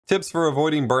Tips for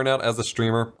avoiding burnout as a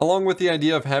streamer. Along with the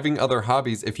idea of having other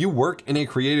hobbies, if you work in a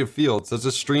creative field such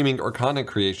as streaming or content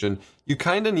creation, you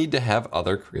kind of need to have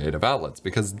other creative outlets,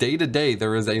 because day to day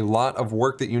there is a lot of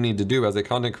work that you need to do as a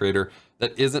content creator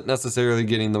that isn't necessarily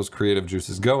getting those creative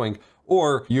juices going.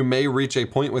 Or you may reach a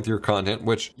point with your content,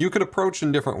 which you could approach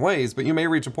in different ways, but you may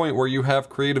reach a point where you have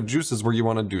creative juices where you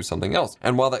want to do something else.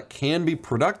 And while that can be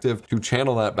productive to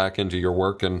channel that back into your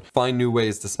work and find new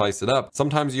ways to spice it up,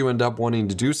 sometimes you end up wanting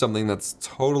to do something that's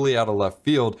totally out of left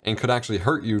field and could actually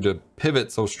hurt you to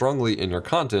pivot so strongly in your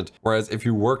content. Whereas if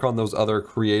you work on those other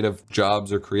creative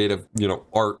jobs or creative,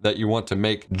 art that you want to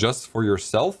make just for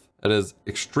yourself, it is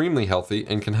extremely healthy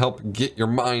and can help get your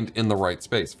mind in the right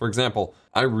space. For example,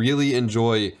 I really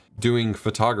enjoy doing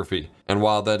photography. And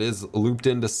while that is looped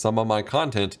into some of my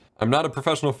content, I'm not a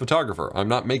professional photographer. I'm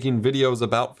not making videos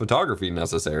about photography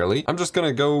necessarily. I'm just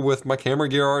gonna go with my camera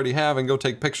gear I already have and go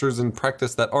take pictures and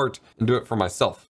practice that art and do it for myself.